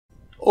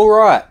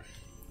Alright,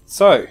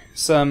 so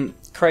some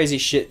crazy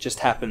shit just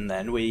happened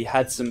then. We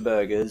had some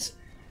burgers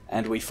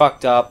and we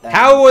fucked up. And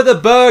How were the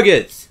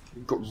burgers?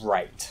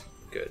 great.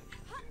 Good.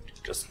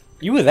 Just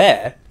you were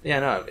there. Yeah,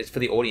 no, it's for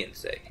the audience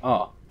sake.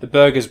 Oh, the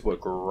burgers were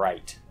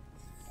great.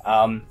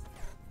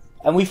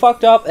 And we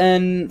fucked up,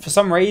 and for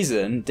some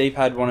reason,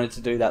 D-Pad wanted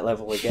to do that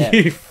level again.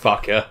 You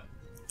fucker.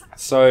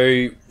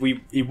 So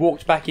he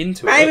walked back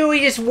into it. Maybe we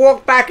just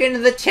walked back into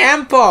the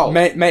temple.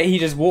 Mate, he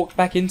just walked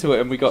back into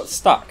it, and we got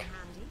stuck.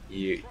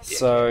 You.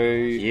 So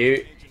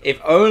You. If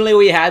only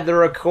we had the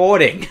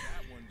recording.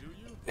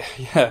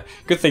 yeah,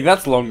 good thing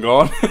that's long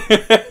gone.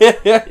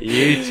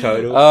 You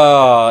total.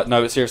 No,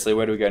 but seriously,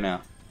 where do we go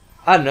now?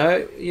 I don't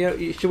know. You know,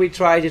 should we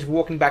try just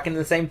walking back into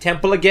the same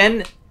temple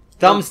again?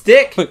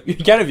 Thumbstick? You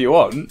can if you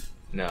want.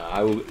 No,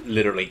 I will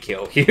literally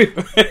kill you.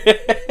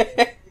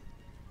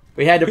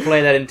 We had to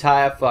play that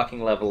entire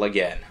fucking level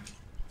again.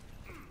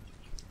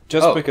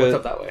 Just because.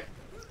 What's up that way?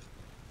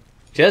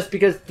 Just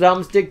because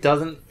Thumbstick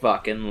doesn't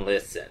fucking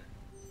listen.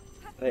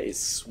 That is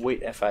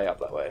sweet FA up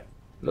that way.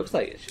 Looks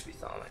like it should be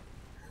something.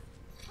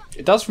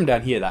 It does from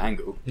down here, that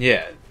angle.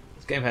 Yeah,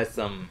 this game has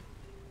some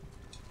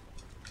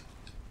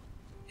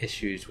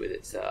issues with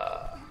its you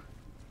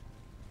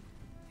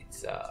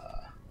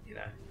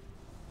know,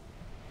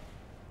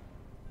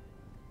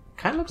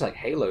 kind of looks like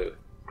Halo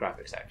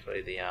graphics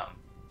actually.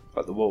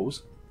 Like the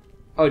walls.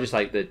 Oh, just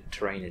like the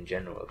terrain in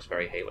general looks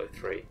very Halo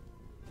 3.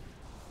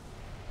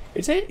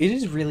 It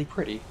is really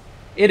pretty.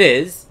 It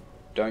is.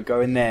 Don't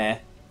go in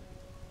there.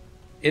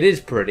 It is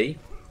pretty.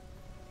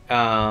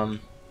 Not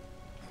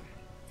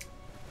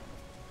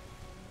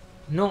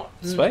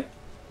This way?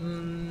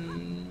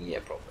 Yeah,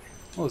 probably.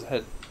 What was a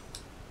head?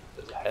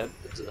 There's a head.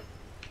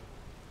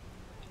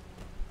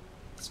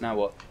 So now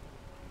what?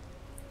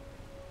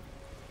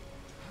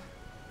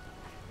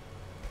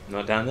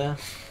 Not down there.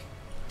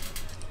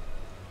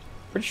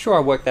 Pretty sure I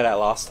worked that out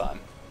last time.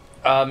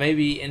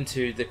 Maybe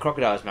into the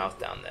crocodile's mouth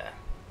down there.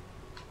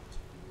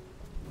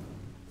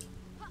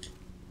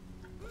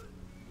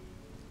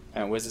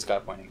 And where's this guy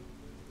pointing?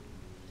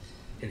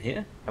 In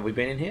here? Have we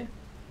been in here?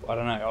 I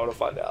don't know. I want to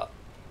find out.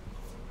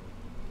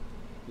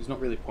 He's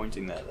not really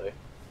pointing there though.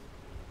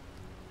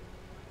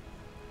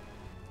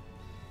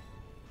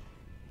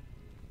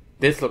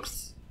 This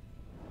looks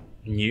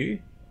new.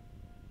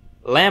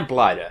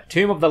 Lamplighter.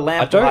 Tomb of the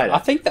Lamplighter. I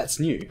think that's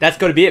new. That's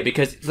got to be it,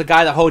 because the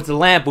guy that holds the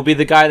lamp will be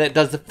the guy that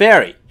does the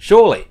ferry.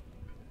 Surely.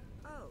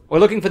 We're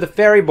looking for the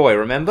ferry boy,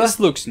 remember? This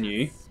looks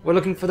new. We're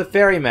looking for the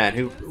ferryman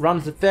who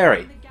runs the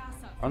ferry.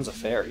 Runs a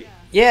ferry.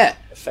 Yeah,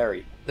 A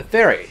ferry. the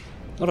ferry.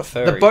 Not a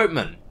ferry. The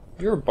boatman.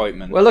 You're a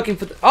boatman. We're looking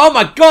for the... Oh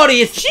my god,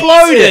 he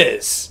exploded!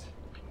 Jesus!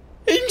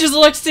 It just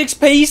like 6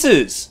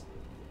 pieces!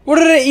 What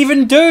did it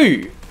even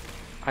do?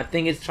 I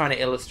think it's trying to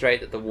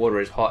illustrate that the water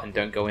is hot and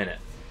don't go in it.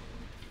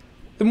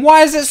 Then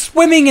why is it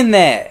swimming in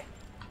there?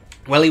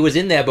 Well, he was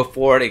in there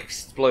before it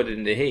exploded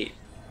into heat.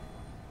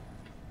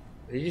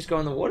 Did he just go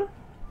in the water?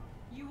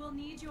 You will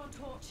need your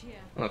torch here.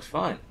 That looks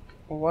fine.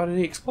 Well, why did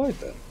he explode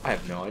then? I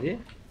have no idea.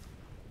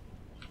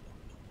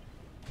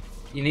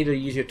 You need to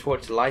use your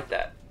torch to light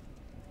that.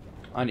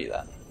 I knew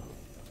that.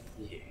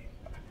 Yeah.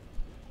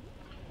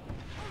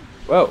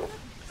 Whoa, It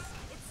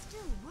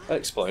still works. that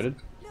exploded.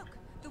 Look,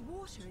 the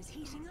water is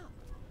heating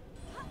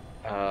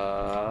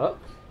up.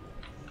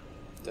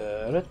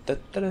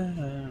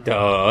 Da-da-da-da-da.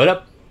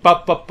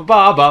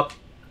 Da-da-ba-ba-ba-ba.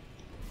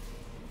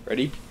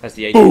 Ready? That's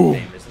the 18th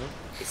theme, isn't it?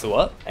 It's the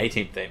what?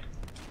 18th theme.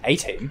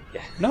 A-team?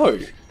 Yeah. No.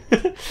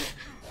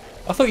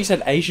 I thought you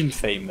said Asian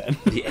theme then.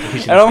 The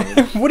Asian And I'm theme.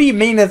 like, what do you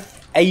mean a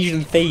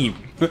Asian theme?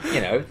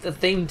 You know, it's a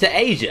theme to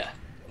Asia.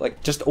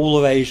 Like just all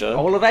of Asia?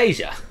 All of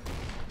Asia.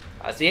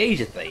 That's the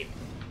Asia theme.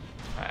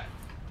 Alright.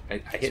 I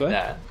hit Swear?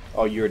 that.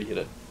 Oh, you already hit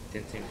it.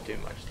 Didn't seem to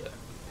do much though.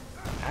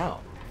 Ow.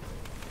 What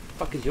the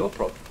fuck is your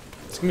problem?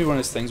 It's gonna be one of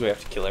those things where you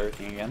have to kill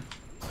everything again.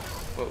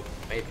 Whoa,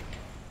 maybe.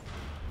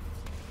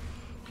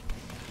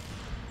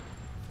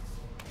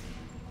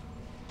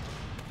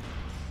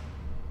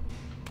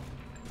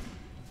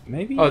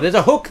 Maybe? Oh, there's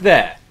a hook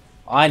there!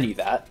 I knew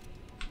that.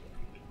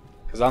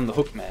 Because I'm the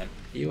hook man.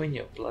 You and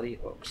your bloody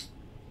hooks.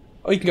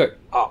 Oh, you can go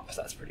up.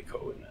 That's pretty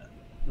cool, isn't it?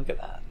 Look at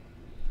that.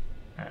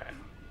 Alright.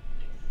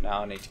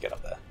 Now I need to get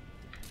up there.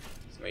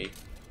 Sweet.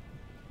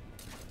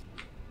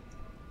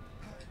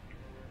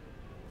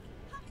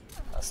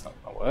 That's not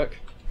gonna work.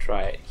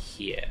 Try it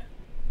here.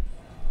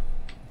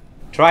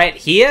 Try it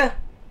here?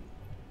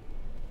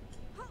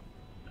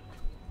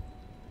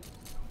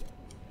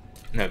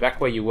 No,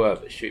 back where you were,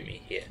 but shoot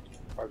me here.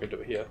 I could do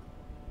it here.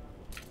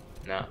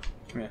 No.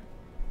 Come here.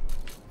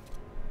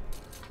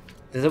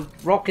 There's a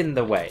rock in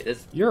the way.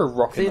 There's You're a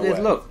rock see, in the there's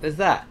way. look, there's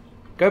that.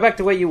 Go back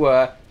to where you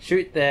were,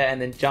 shoot there,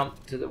 and then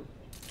jump to the.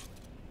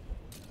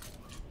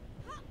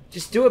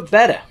 Just do it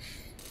better.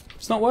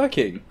 It's not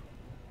working.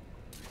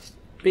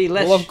 Be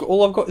less.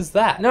 All I've got is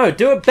that. No,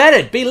 do it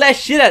better. Be less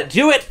shit at it.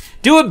 Do it.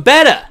 Do it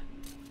better.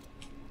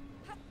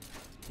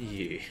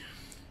 You.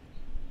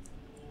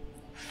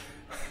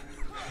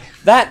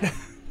 That.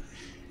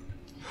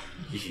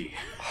 You.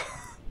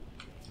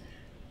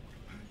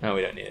 No,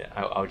 we don't need it.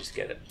 I'll just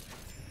get it.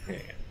 Here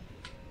you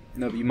go.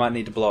 No, but you might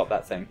need to blow up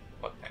that thing.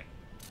 What thing?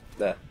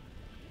 There.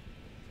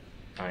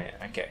 Oh yeah,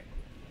 okay.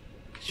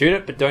 Shoot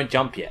it, but don't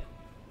jump yet.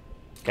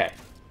 Okay.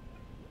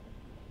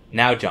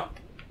 Now jump.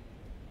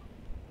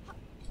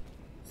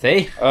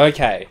 See?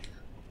 Okay.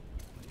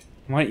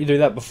 Why didn't you do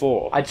that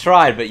before? I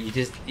tried, but you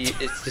just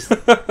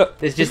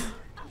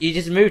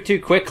move too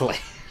quickly.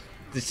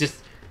 It's just,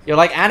 you're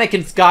like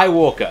Anakin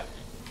Skywalker.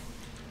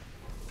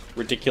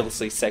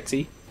 Ridiculously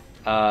sexy.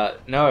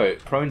 No,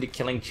 prone to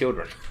killing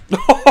children.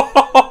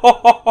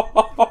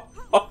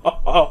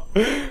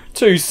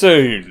 Too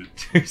soon.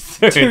 Too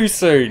soon. Too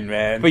soon,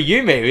 man. For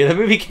you, maybe. The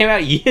movie came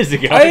out years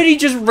ago. I only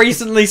just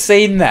recently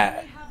seen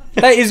that.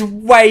 That is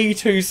way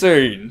too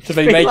soon to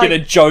be been making like- a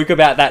joke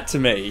about that to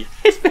me.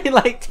 It's been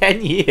like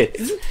 10 years.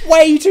 It's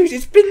way too.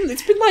 It's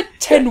been like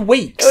 10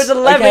 weeks. It was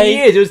 11 okay?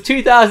 years. It was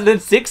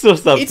 2006 or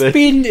something. It's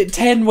been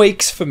 10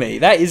 weeks for me.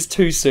 That is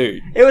too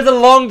soon. It was a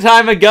long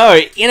time ago,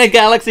 in a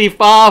galaxy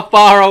far,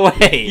 far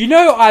away. You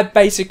know, I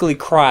basically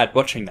cried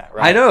watching that,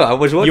 right? I know, I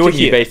was watching were you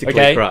here, basically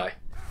okay? cry.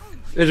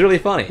 It was really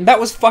funny. That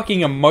was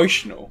fucking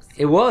emotional.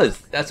 It was.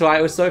 That's why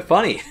it was so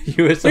funny.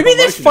 You were so Maybe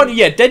that's emotional. funny.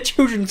 Yeah, dead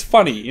children's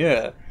funny.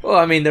 Yeah. Well,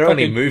 I mean, they're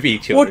only Fucking- movie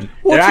children.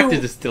 what Their do-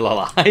 actors are still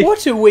alive.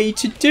 What are we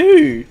to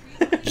do?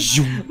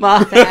 Zoom.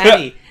 Martha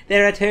Annie,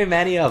 there are too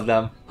many of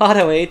them. What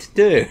are we to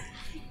do?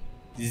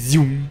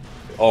 Zoom.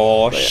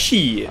 Oh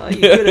shit. Oh,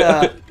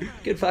 you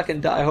could fucking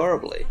die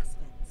horribly.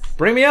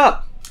 Bring me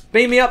up!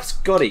 Beam me up,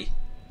 Scotty!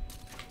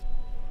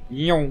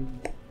 Now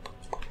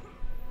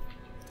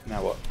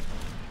what?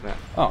 No.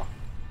 Oh.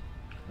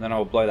 Then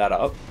I'll blow that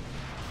up.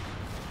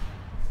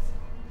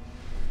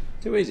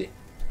 Too easy.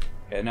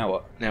 Yeah, now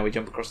what? Now we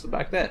jump across the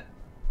back there.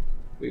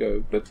 We go...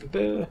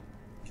 Buh-buh-buh.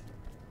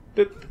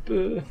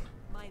 Buh-buh-buh.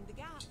 Mind the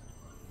gap.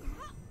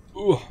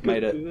 Ooh,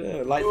 made it.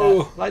 Buh-buh-buh. Light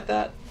Ooh. that. Light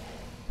that.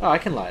 Oh, I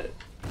can light it.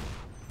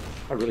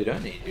 I really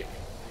don't need you.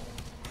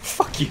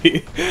 Fuck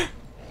you.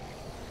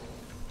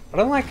 I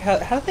don't like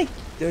how do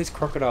those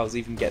crocodiles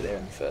even get there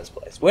in the first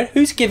place?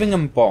 Who's giving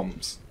them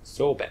bombs?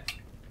 Sorbeck.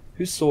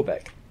 Who's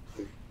Sorbeck?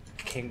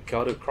 King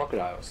God of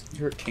Crocodiles.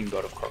 You're a king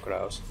god of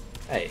crocodiles.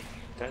 Hey,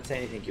 don't say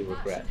anything you'll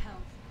regret.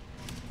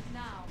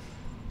 Now,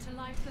 to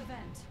light the vent.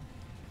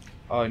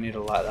 Oh, I need to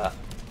light that.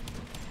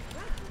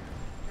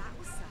 That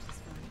was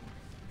satisfying.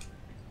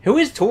 Who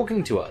is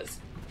talking to us?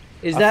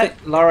 Is I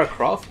that Lara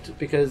Croft?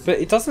 Because But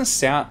it doesn't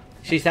sound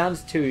she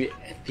sounds too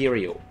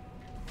ethereal.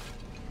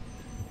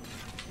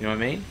 You know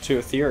what I mean? too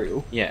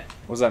ethereal. Yeah.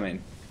 What does that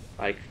mean?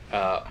 Like,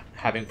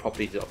 having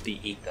properties of the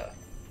ether.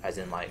 As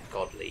in, like,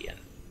 godly and,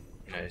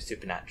 you know,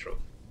 supernatural.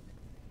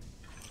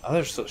 I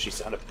just thought she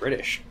sounded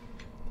British.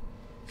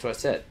 That's what I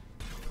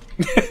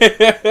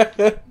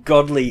said.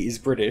 Godly is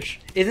British.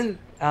 Isn't,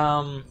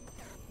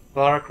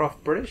 Lara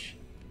Croft British?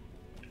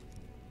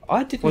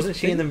 I didn't. Wasn't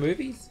she in the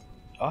movies?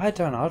 I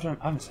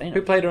haven't seen Who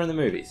it. played her in the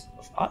movies?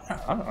 I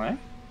don't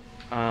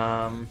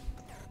know.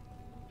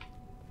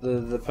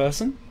 The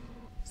person?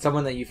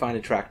 Someone that you find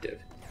attractive.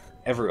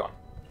 Everyone.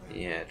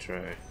 Yeah,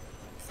 true.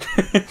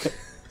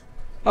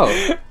 Oh,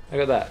 I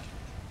got that.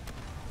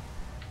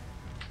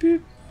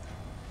 Boop.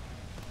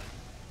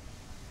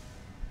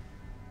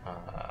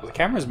 The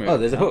camera's moving. Oh,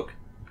 there's a hook.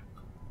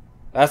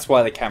 That's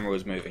why the camera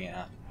was moving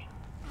out.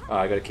 Oh,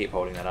 I gotta keep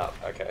holding that up.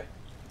 Okay.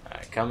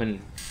 Alright, come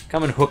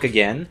and hook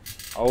again.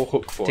 I'll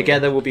hook for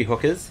Together you. we'll be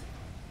hookers.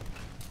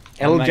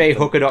 I'll make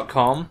them.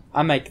 LJhooker.com.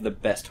 I make the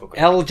best hooker.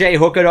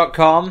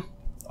 LJhooker.com.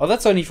 Oh,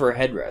 that's only for a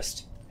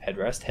headrest.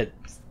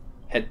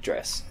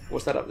 Headdress.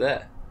 What's that up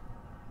there?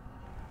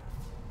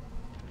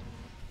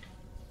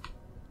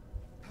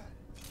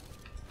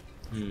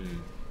 Is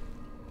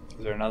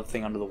there another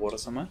thing under the water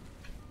somewhere?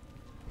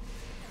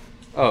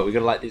 Oh, we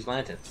gotta light these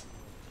lanterns.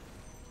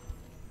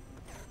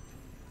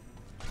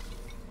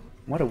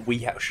 What a we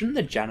have. Shouldn't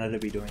the janitor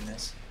be doing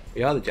this?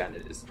 We are the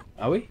janitors.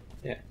 Are we?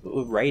 Yeah.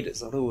 We're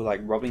raiders. I thought we were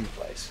like robbing the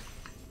place.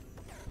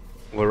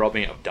 We're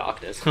robbing it of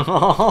darkness.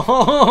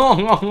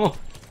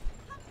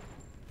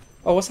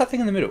 Oh, what's that thing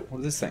in the middle? What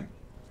is this thing?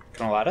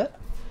 Can I light it?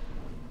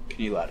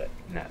 Can you light it?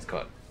 Nah, it's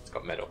got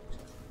metal.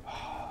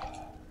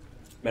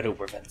 Metal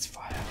prevents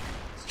fire.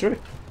 It's true.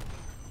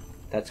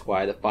 That's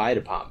why the fire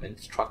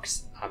department's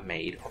trucks are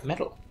made of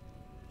metal.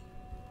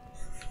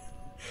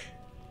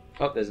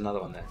 Oh, there's another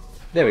one there.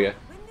 There we go.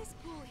 When this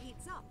pool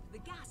heats up, the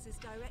gas is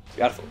directed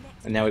Beautiful. to the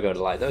next And now we go to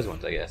light those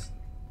ones, I guess.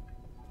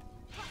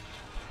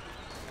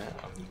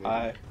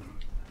 I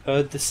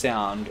heard the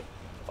sound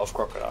of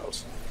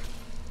crocodiles.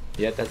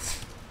 Yeah,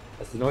 that's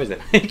the noise they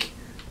make.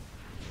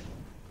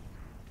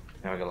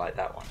 Now we gotta light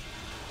that one.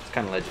 It's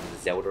kind of Legend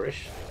of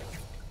Zelda-ish.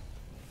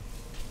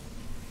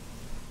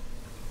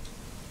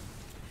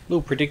 A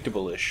little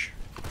predictable-ish.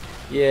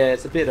 Yeah,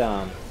 it's a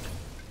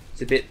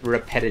bit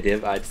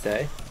repetitive, I'd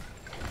say.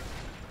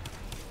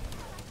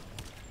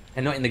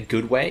 And not in the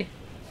good way.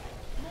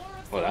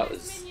 Well, that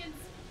was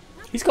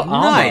He's got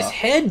nice armor.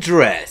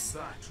 headdress.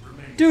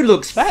 Dude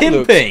looks That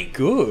pimping. looks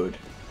good.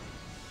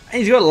 And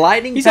he's got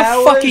lightning He's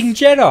powers. a fucking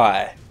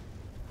Jedi.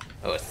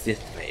 Oh, a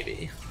Sith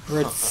maybe.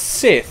 Or a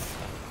Sith.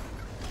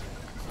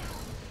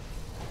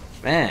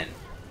 Man,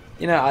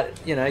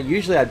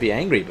 Usually I'd be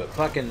angry, but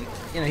fucking,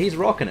 he's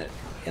rocking it.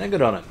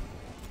 Good on him.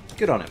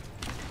 Good on him.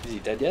 Is he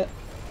dead yet?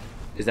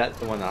 Is that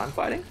the one that I'm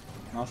fighting?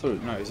 I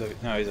thought no, he's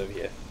over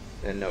here.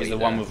 Then no, He's the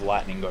one with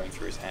lightning going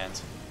through his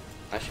hands.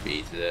 That should be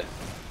easy to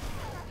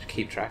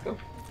keep track of.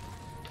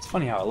 It's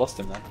funny how I lost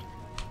him then.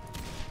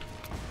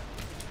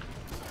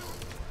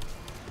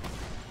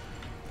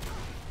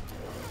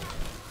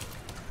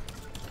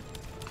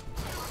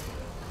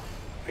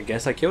 I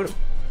guess I killed him.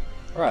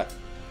 Alright.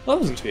 Well,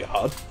 that wasn't too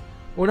hard.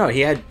 Well, no,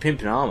 he had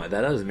pimping armor.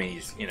 That doesn't mean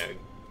he's,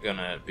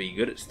 gonna be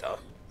good at stuff.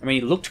 I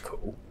mean, he looked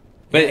cool.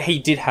 But he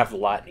did have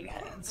lightning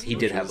hands. He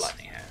did have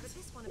lightning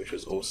hands. Which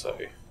was also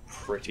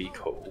pretty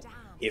cool,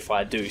 if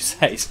I do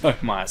say so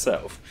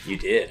myself. You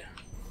did.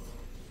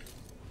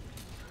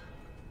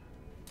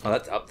 Oh,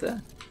 that's up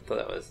there? I thought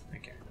that was...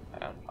 Okay.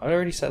 I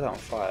already set that on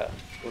fire.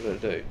 What did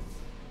it do?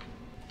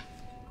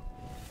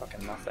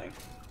 Fucking nothing.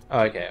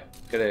 Oh, okay.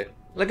 Gotta...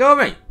 Let go of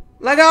me!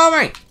 Let go of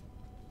me!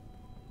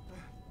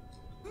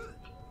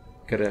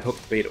 Gotta hook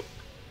the beetle.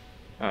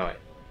 Oh, wait.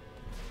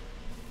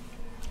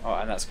 Oh,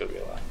 and that's gotta be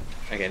a lie.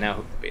 Okay, now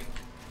hook the beetle.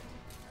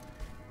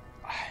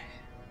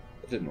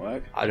 It didn't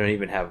work. I don't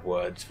even have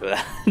words for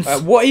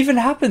that. What even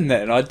happened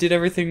then? I did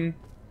everything...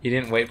 You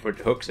didn't wait for it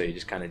to hook, so you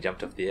just kind of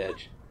jumped off the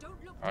edge.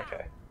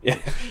 Okay. Yeah,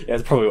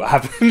 that's probably what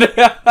happened.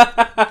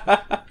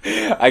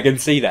 I can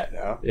see that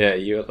now. Yeah,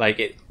 you like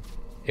it.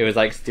 It was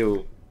like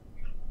still.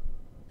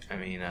 I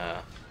mean,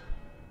 I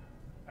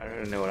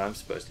don't know what I'm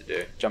supposed to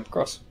do. Jump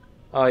across.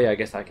 Oh yeah, I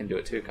guess I can do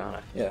it too, can't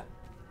I? Yeah.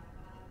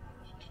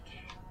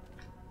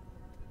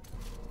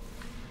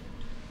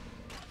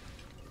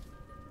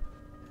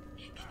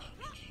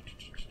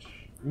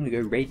 I'm gonna go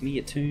raid me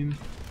a tomb.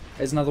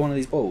 There's another one of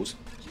these balls.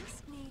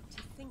 Just need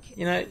to think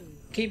it through.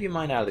 Keep your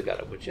mind out of the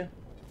gutter, would you?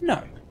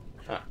 No.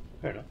 Ah,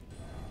 fair enough.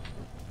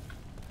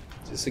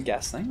 Is this a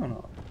gas thing or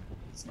not?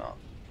 It's not.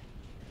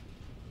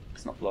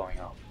 It's not blowing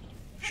up.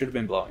 Should have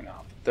been blowing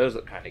up. Those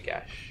look kind of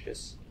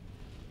gaseous.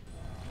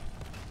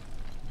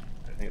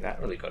 I don't think that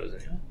really got us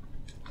anywhere.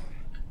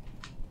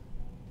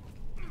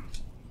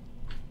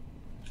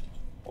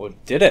 Or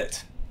did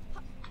it?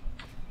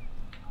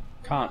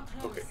 Can't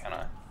hook it, can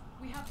I?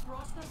 We have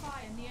brought the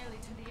fire nearly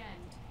to the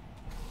end.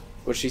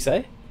 What'd she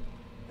say?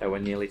 That we're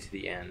nearly to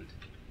the end.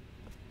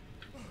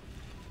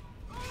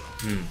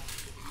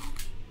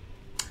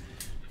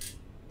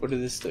 What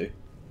did this do?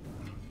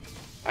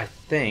 I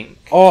think.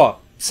 Oh!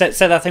 Set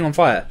that thing on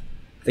fire.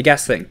 The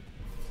gas thing.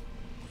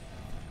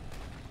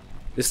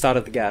 This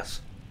started the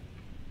gas.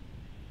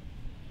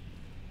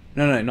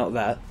 No, not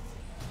that.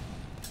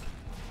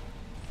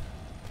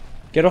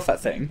 Get off that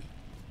thing.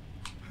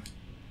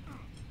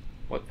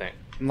 What thing?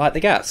 And light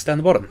the gas down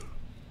the bottom.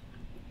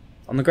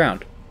 On the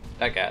ground.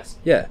 That gas.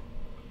 Yeah.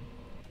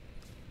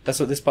 That's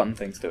what this button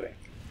thing's doing.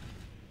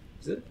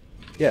 Is it?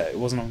 Yeah, it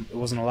wasn't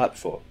on that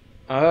before.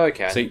 Oh,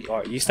 okay. So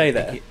you stay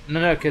there.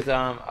 No, because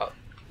Alright.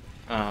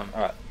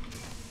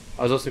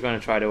 I was also going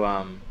to try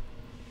to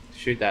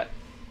shoot that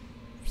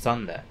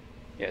sun there.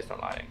 Yeah, it's not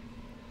lighting.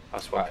 I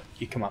swear. Right,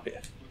 you come up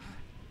here.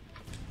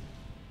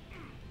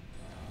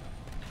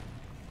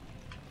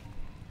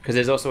 Because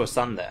there's also a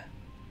sun there.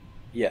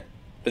 Yeah.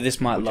 But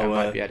this might Which lower...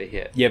 I might be able to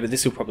hit. Yeah, but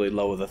this will probably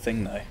lower the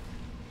thing though.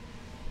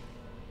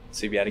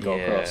 So you'll be able to go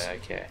across. Yeah,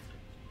 okay.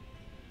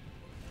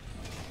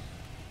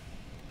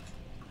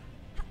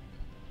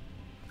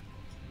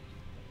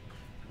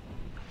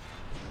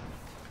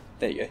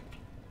 There you go.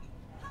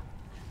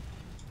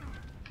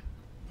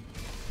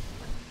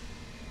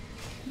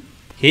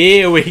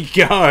 Here we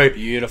go.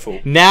 Beautiful.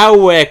 Now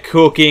we're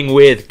cooking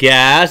with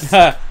gas.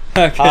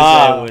 Because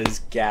there was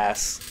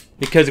gas.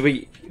 Because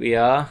we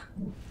are.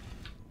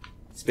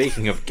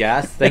 Speaking of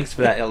gas, thanks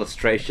for that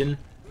illustration.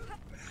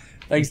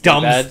 Thanks,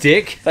 Dumb D-pad.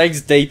 stick.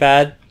 Thanks,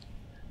 D-pad.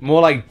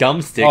 More like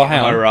dumb stick, Oh, hang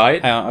am I on.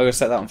 right? Hang on, I'm going to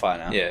set that on fire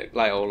now. Yeah,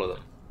 like all of them.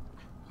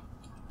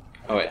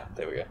 Oh wait. Yeah,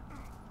 there we go.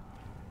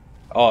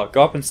 Oh,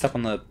 go up and step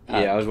on the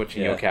pad. Yeah, I was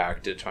watching your Yeah.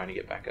 character trying to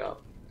get back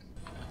up.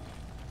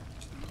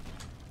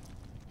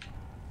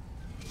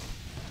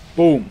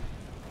 Boom.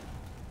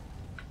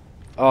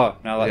 Oh,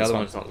 now The that's other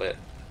on. one's not lit.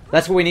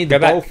 That's what we need Go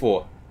the bowl back.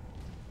 for.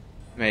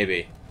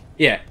 Maybe.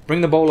 Yeah,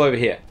 bring the bowl over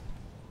here.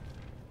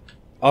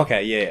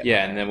 Okay, yeah.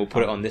 Yeah, and then we'll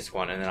put it on this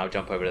one, and then I'll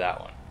jump over to that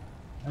one.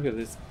 Look at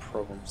this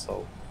problem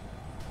solved.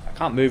 I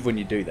can't move when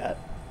you do that.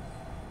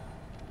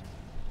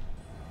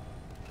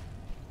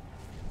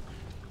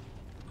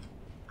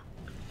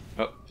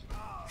 Oh,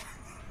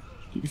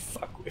 You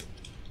fuck with.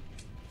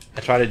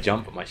 I tried to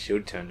jump, but my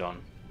shield turned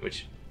on,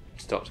 which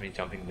stops me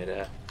jumping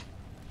midair.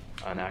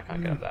 Oh, now I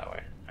can't get up that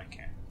way.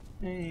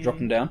 Okay. Drop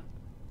him down.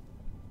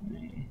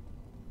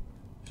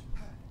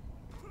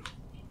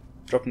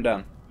 Drop him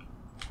down.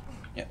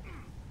 Yeah.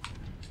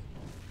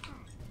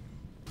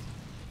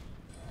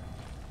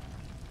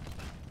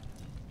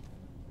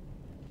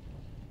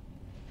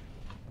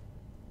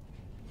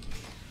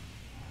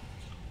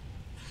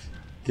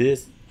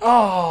 This.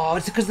 Oh,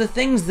 it's because the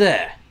thing's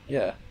there.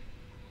 Yeah.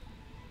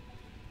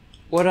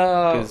 What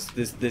Because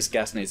this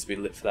gas needs to be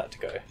lit for that to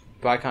go.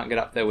 But I can't get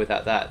up there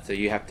without that, so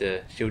you have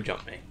to shield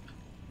jump me.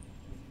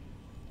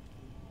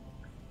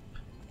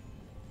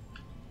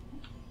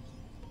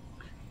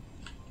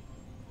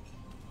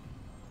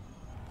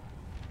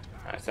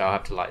 Alright, so I'll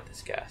have to light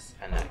this gas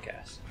and that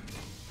gas.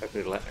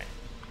 Hopefully it'll let me.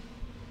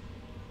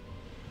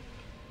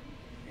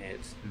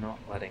 It's not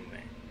letting me.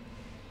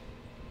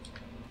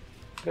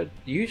 But it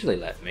usually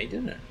let me,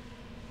 didn't it?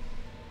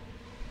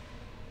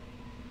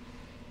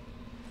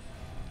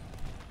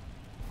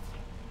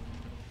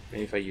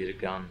 Maybe if I use a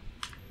gun.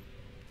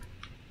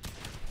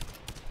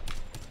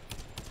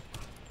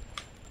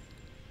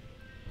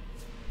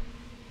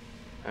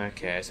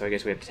 Okay, so I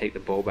guess we have to take the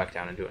ball back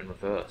down and do it in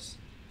reverse.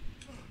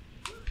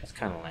 That's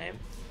kind of lame.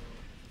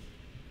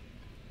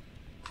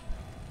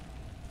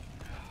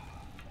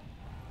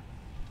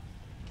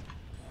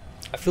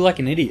 I feel like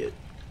an idiot.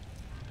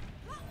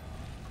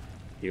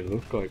 You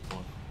look like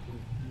one.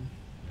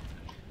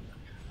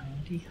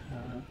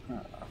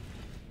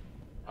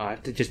 Oh, I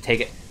have to just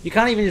take it. You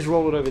can't even just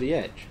roll it over the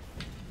edge.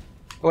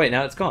 Oh wait,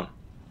 now it's gone.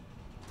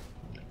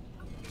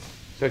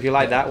 So if you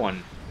like that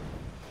one,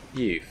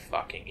 you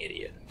fucking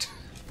idiot.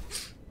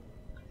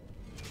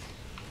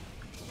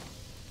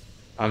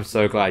 I'm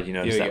so glad you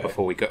noticed that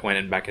before we went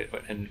in back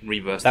and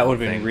reversed. That would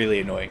have been really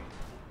annoying.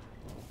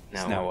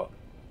 Now what?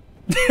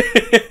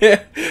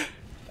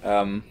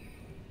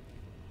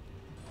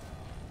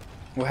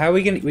 Well, how are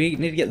we gonna? We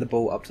need to get the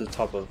ball up to the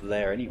top of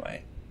there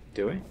anyway.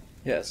 Do we?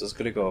 Yeah, so it's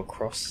got to go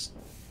across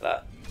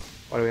that.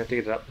 Why do we have to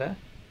get it up there?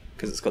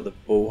 Because it's got the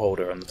ball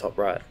holder on the top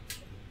right.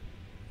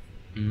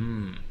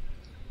 Hmm.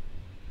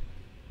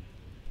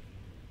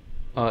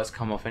 Oh, it's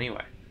come off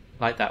anyway.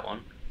 Like that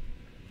one.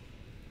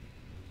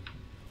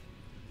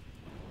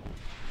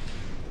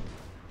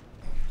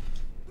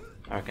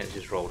 I reckon it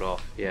just rolled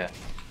off, yeah.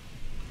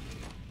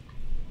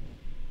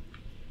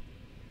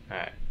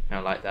 Alright,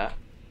 now like that.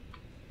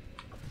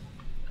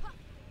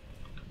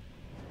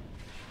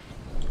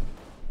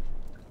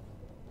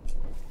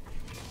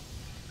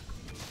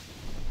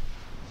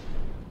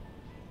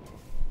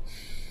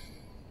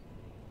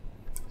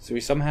 So we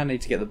somehow need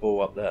to get the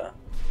ball up there.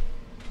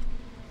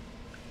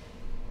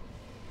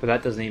 But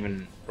that doesn't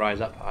even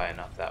rise up high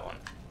enough, that one.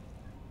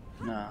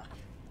 Nah.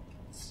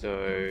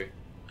 So...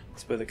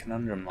 That's where the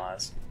conundrum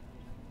lies.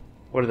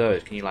 What are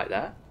those? Can you like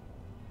that?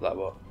 Like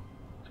what?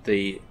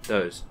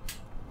 Those.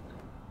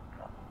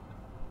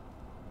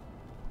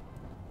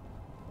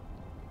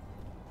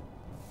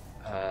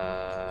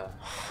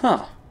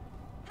 Huh.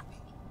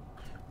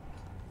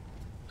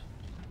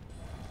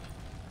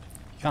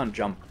 You can't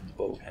jump the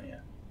ball, can you?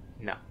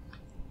 No.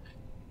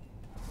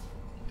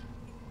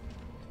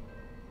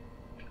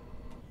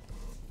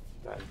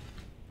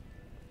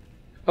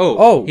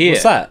 Oh, here.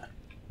 what's that?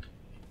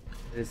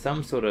 There's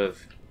some sort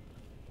of...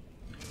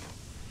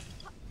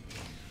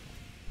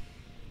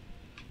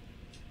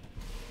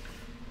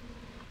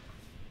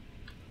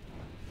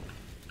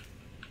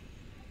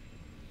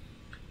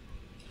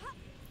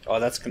 Oh,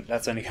 that's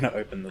only going to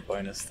open the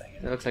bonus thing.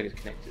 It looks like it's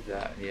connected to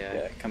that, yeah.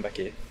 Yeah, come back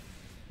here.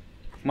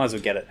 Might as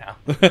well get it now.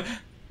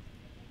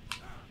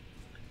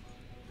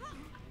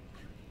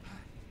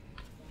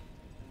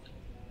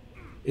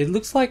 It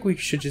looks like we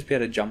should just be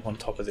able to jump on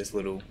top of this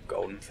little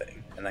golden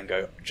thing and then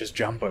just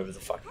jump over the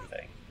fucking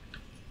thing.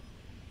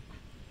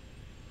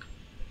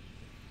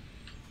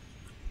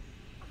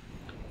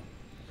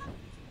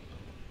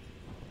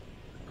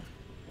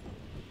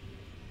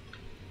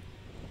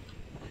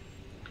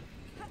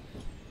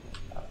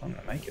 I'm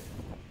gonna make it.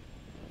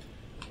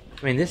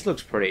 I mean, this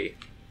looks pretty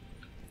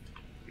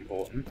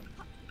Important.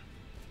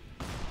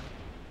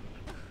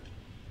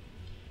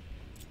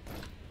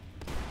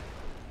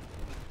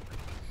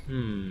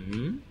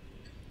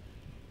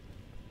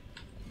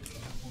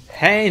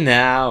 Hey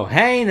now,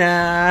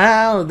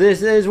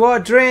 this is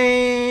what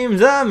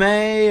dreams are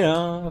made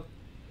of.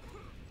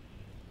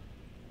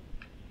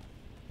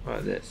 What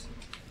is this?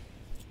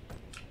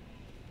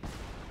 I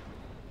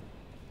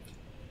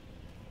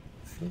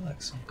feel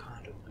like some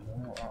kind of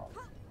moron.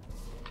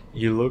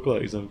 You look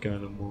like some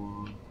kind of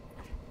moron.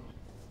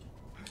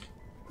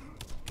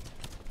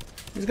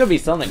 There's gotta be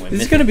something.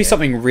 This is gonna be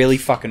something really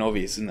fucking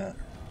obvious, isn't it?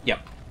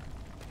 Yep.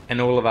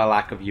 And all of our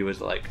lack of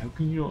viewers are like, how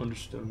can you not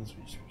understand what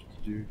you're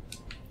supposed to do?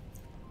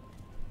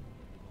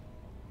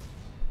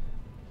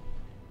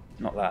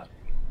 Not that.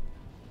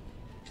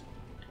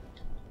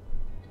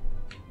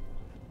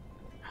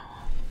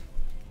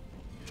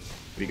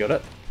 Have you got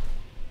it?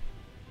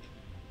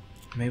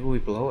 Maybe we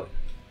blow it.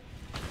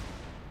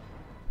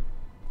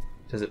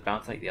 Does it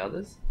bounce like the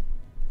others?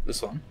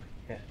 This one?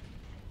 Yeah.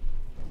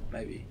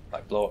 Maybe.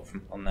 Like blow it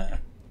from on there.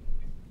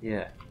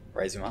 Yeah.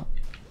 Raise him up.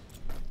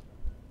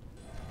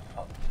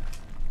 Oh.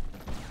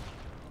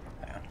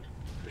 Hang on.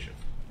 Push it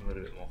a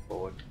little bit more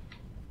forward.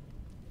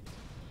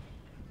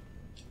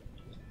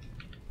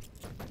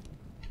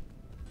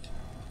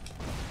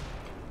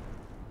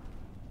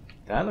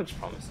 That looks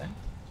promising.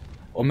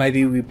 Or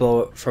maybe we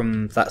blow it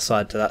from that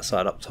side to that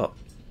side up top.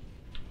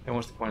 And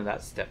what's the point of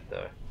that step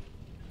though?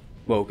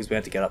 Well, because we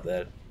had to get up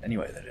there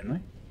anyway, though, didn't we?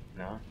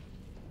 No.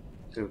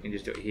 So we can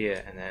just do it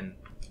here, and then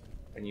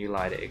when you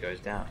light it, it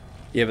goes down.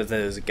 Yeah, but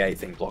there was a gate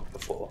thing blocked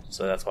before,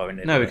 so that's why we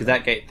need. No, because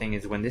that gate thing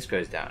is when this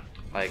goes down.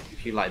 Like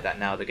if you light that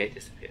now, the gate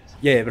disappears.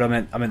 Yeah, but I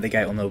meant the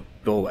gate on the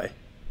doorway.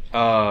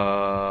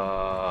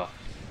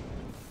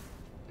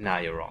 Nah,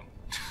 you're wrong.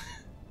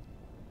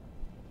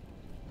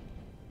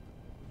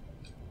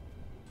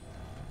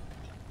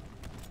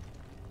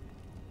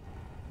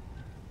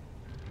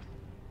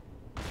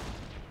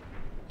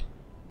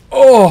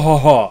 Oh, ho,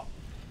 ho.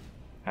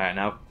 Alright,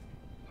 now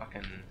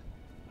fucking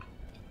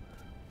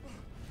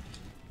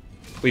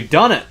we've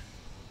done it!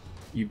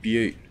 You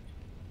beaut.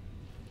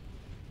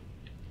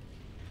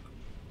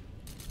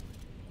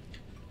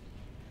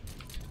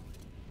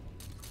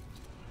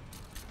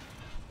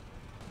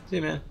 See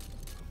you, man.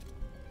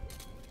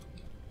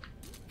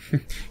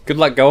 Good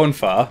luck going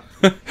far.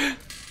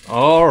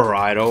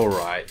 Alright,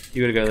 alright.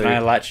 You gotta go Can I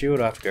there. latch you or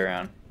do I have to go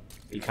around?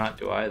 You can't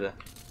do either.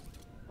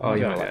 Oh, I'm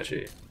you gonna might latch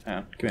actually. Hang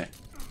on, come here.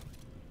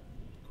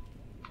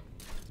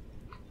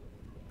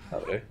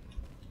 That'll do.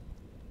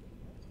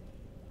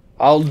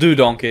 I'll do,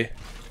 donkey.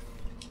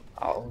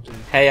 I'll do.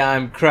 Hey,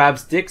 I'm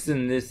Crabsticks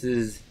and this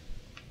is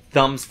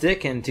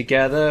Thumbstick, and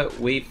together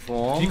we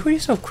form. Did you call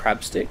yourself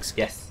crab sticks?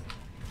 Yes.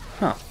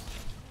 Huh.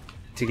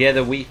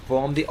 Together we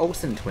form the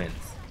Olsen twins.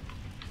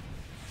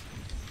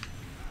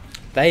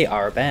 They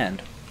are a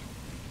band.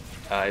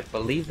 I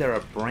believe they're a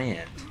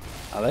brand.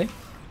 Are they?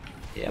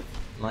 Yep.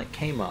 Like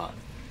Kmart.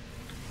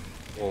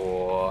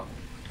 Or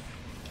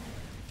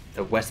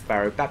the West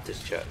Barrow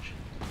Baptist Church.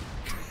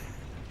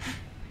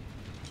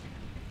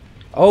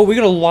 Oh, we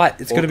gotta light.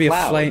 It's Or gonna be a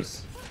flowers.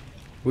 flame.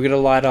 We're gonna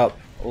light up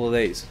all of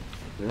these.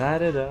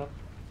 Light it up.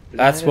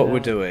 That's light what it we're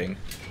up. doing.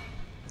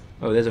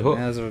 Oh, there's a hook.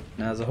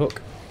 Now's a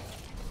hook.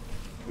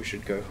 We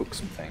should go hook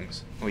some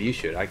things. Well, you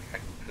should. I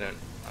don't.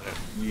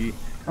 You,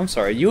 I'm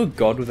sorry, you a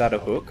god without a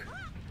hook?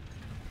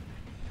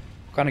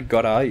 What kind of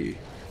god are you?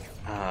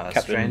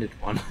 Captain. Stranded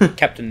one.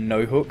 Captain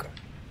No Hook?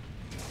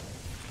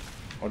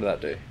 What did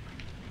that do?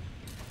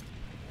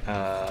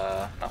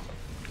 Nothing.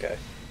 Okay.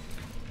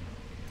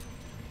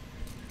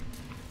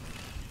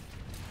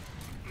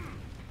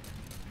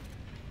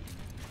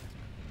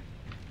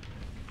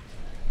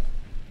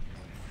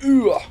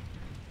 Ooh.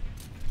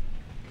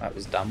 That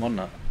was dumb,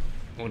 wasn't it?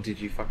 Well, did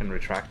you fucking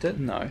retract it?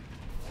 No.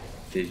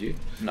 Did you?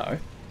 No.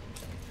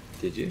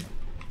 Did you?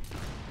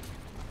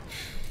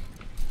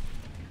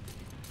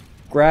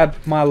 Grab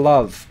my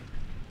love.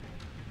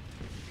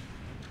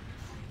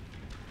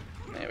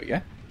 There we go.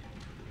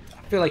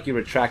 I feel like you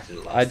retracted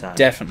it I last time.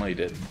 definitely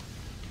did.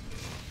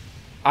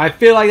 I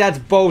feel like that's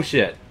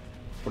bullshit.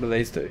 What do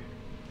these do?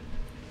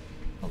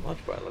 Not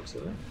much by the looks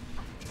of it.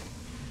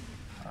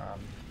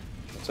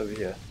 What's over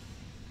here?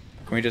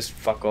 Can we just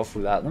fuck off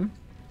without them?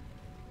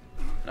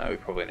 No, we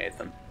probably need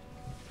them.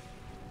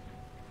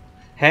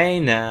 Hey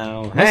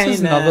now, This hey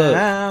is now.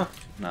 another-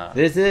 Nah.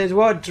 This is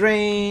what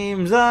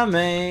dreams are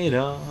made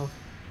of.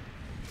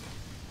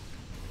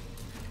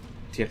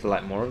 Do you have to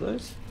light more of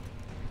those?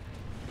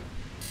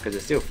 Because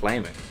it's still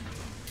flaming.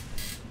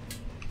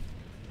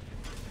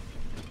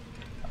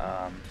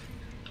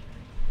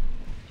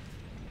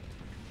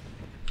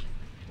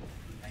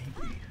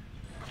 Maybe.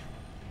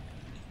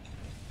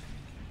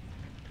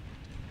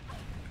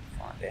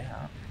 Find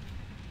out.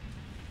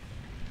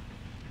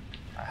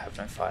 I have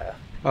no fire.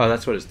 Oh,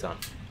 that's what it's done.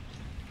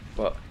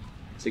 What?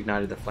 It's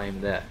ignited the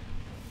flame there.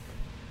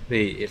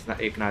 It's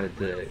not ignited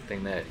the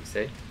thing there. You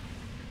see?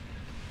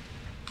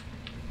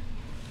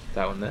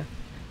 That one there.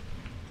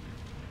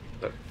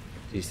 Look.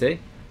 Do you see?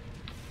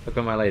 Look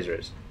where my laser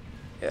is.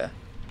 Yeah.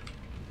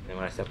 And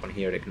when I step on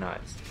here, it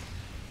ignites.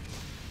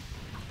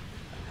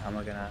 How am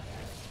I gonna...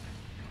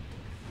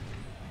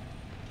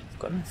 I've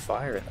got no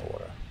fire in the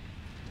water.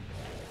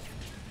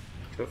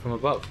 Do it from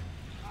above.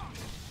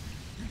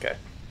 Okay.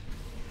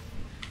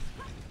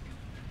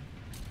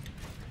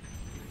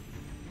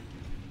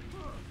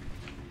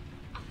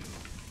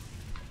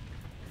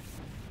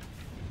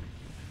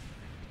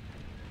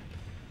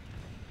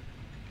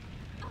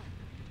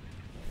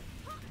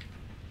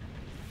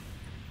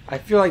 I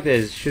feel like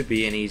there should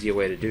be an easier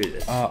way to do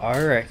this. I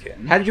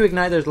reckon... How did you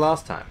ignite those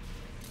last time?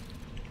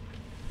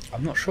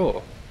 I'm not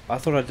sure. I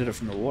thought I did it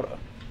from the water.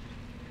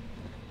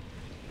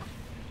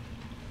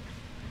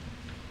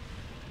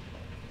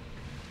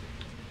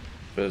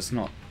 But it's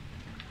not.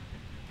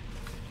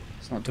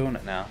 It's not doing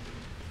it now.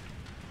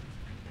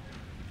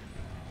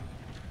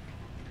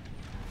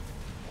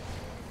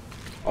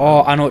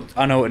 Oh, I know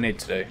what I need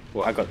to do.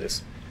 What? I got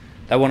this.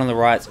 That one on the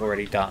right's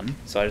already done,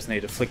 so I just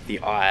need to flick the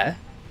eye.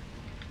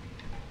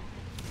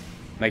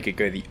 Make it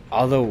go the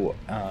other way.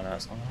 Oh no,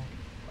 it's not.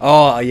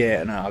 Oh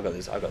yeah, no, I got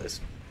this. I got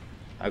this.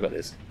 I got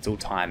this. It's all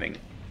timing.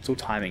 It's all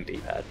timing,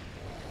 D-pad.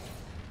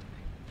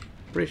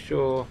 Pretty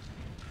sure.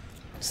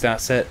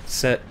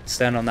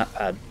 Stand on that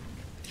pad.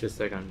 Just a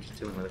second, I'm just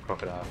dealing with a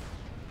crocodile.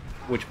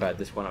 Which pad?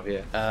 This one up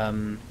here.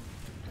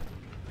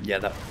 Yeah,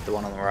 the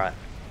one on the right.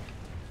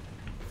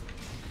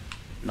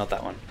 Not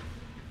that one.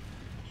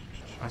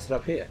 I said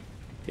up here.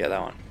 Yeah,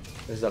 that one.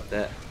 This is up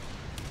there.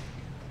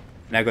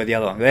 Now go the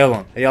other one. The other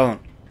one. The other one.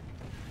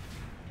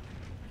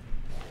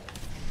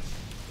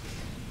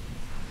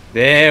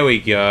 There we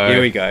go.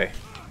 Here we go.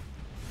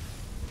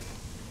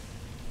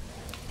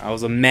 I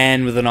was a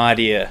man with an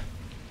idea.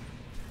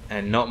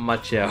 And not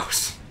much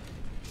else.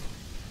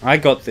 I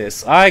got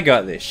this. I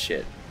got this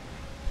shit.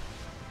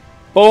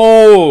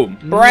 Boom!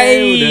 Nailed it.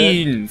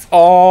 Brains!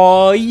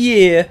 Oh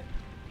yeah!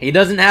 He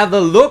doesn't have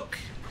the look.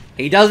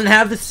 He doesn't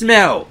have the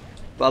smell.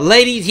 But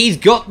ladies, he's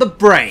got the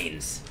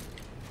brains.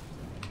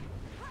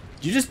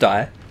 Did you just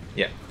die?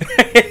 Yeah.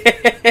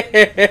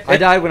 I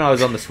died when I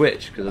was on the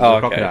switch because there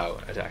was a Oh, okay.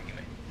 crocodile attacking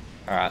me.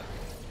 Alright.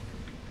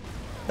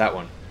 That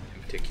one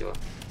in particular.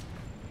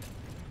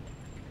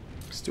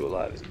 Still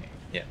alive, isn't he?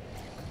 Yeah.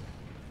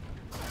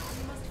 We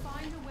must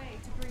find a way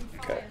to bring fire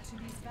Okay. to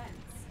these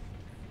vents.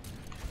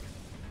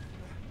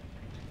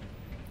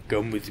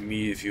 Come with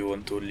me if you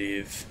want to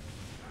live.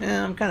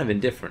 Yeah, I'm kind of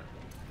indifferent.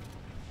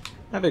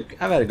 I've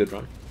had a good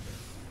run.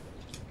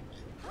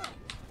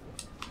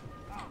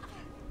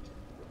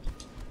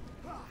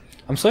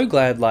 I'm so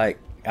glad, like,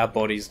 our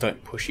bodies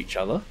don't push each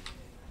other.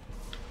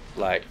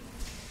 Like,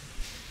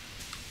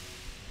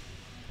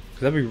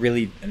 because that'd be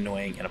really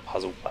annoying in a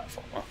puzzle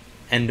platformer.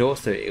 And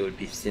also, it would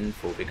be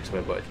sinful because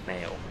we're both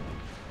male.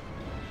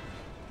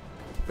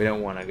 We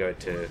don't want to go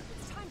to,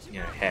 you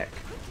know, heck.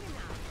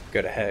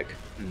 Go to heck.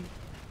 Mm.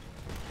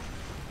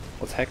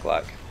 What's heck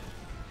like?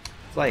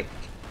 It's like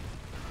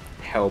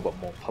hell, but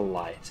more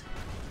polite.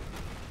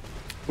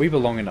 We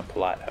belong in a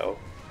polite hell.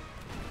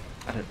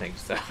 I don't think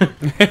so.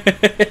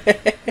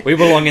 We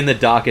belong in the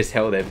darkest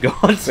hell they've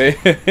got.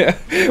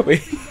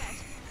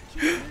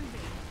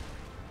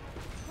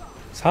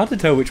 It's hard to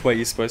tell which way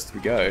you're supposed to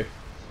go.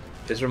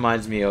 This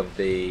reminds me of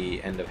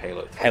the end of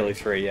Halo 3. Halo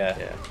 3, yeah.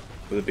 Yeah.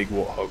 With a big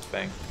warthog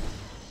thing.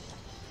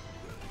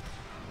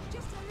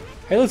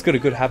 Halo's got a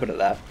good habit of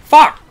that.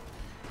 Fuck!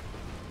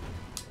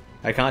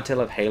 I can't tell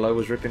if Halo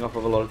was ripping off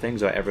of a lot of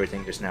things or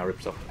everything just now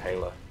rips off of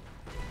Halo.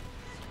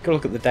 Gotta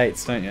look at the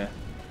dates, don't you?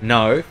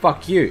 No,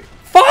 fuck you.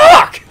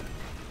 Fuck!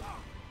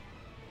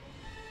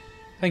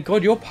 Thank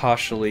God you're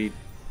partially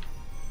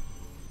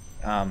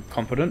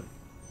competent.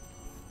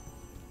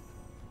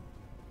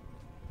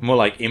 More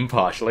like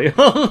impartially.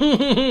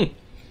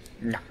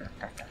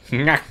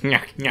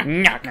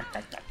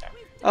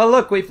 Oh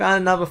look, we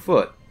found another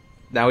foot.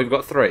 Now we've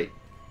got 3.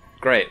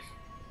 Great.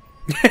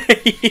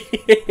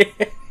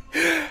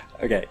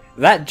 Okay,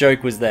 that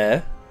joke was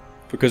there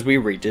because we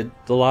redid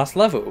the last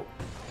level.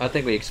 I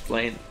think we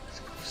explained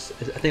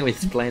at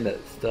the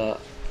start.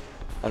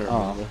 I don't Oh.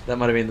 remember. That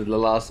might have been the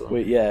last one.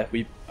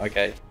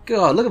 Okay.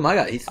 God, look at my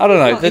guy. He's, I don't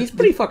know, He's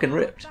pretty fucking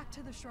ripped. Back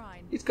to the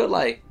shrine. He's got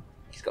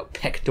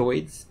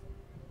pectoids.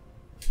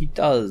 He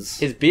does.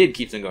 His beard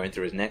keeps on going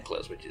through his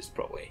necklace, which is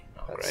probably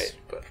not That's- great,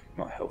 but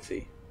Not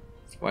healthy.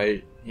 that's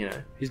why, you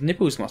know, His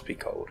nipples must be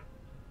cold.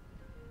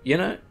 you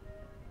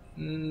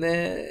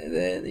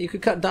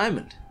could cut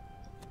diamond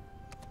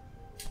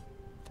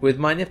with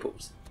my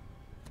nipples.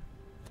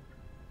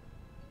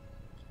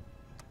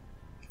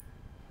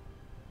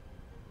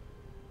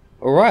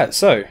 Alright,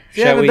 so,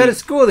 She have a better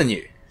score than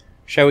you.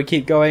 shall we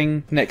keep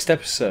going next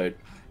episode?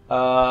 No,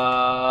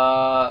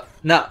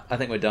 I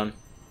think we're done.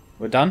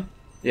 We're done?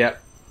 Yeah.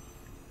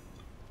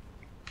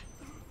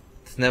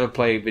 Let's never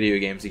play video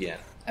games again.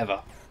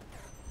 Ever.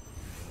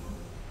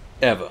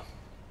 Ever.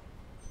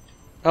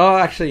 Oh,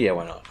 actually, yeah,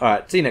 why not?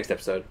 Alright, see you next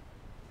episode.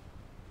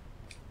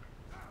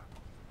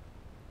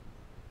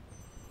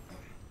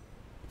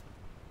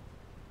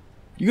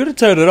 You gotta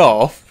turn it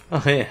off.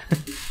 Oh, yeah.